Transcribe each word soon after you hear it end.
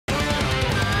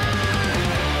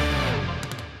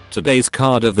Today's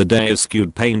card of the day is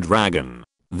Skewed Pain Dragon.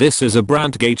 This is a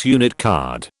Brandt Gate unit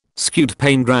card. Skewed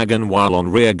Pain Dragon while on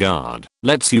rear guard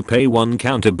lets you pay 1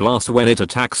 counter blast when it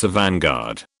attacks a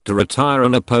Vanguard to retire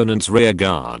an opponent's rear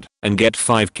guard and get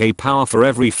 5k power for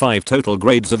every 5 total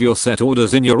grades of your set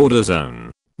orders in your order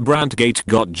zone. Brandt Gate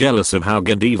got jealous of how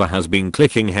Gandeeva has been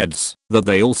clicking heads that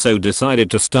they also decided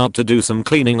to start to do some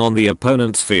cleaning on the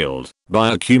opponent's field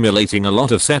by accumulating a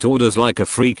lot of set orders like a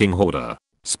freaking hoarder.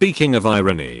 Speaking of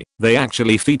irony, they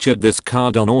actually featured this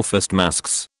card on Orphist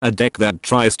Masks, a deck that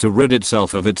tries to rid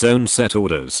itself of its own set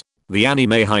orders. The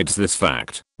anime hides this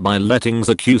fact by letting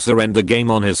Zakusa end the game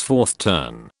on his 4th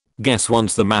turn. Guess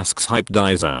once the Masks hype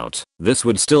dies out, this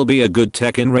would still be a good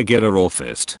tech in regular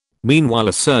Orphist. Meanwhile,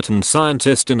 a certain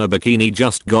scientist in a bikini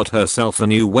just got herself a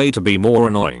new way to be more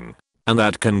annoying. And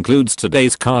that concludes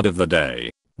today's card of the day.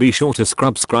 Be sure to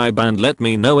subscribe and let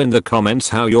me know in the comments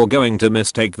how you're going to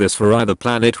mistake this for either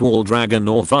Planet Wall Dragon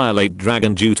or Violet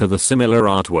Dragon due to the similar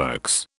artworks.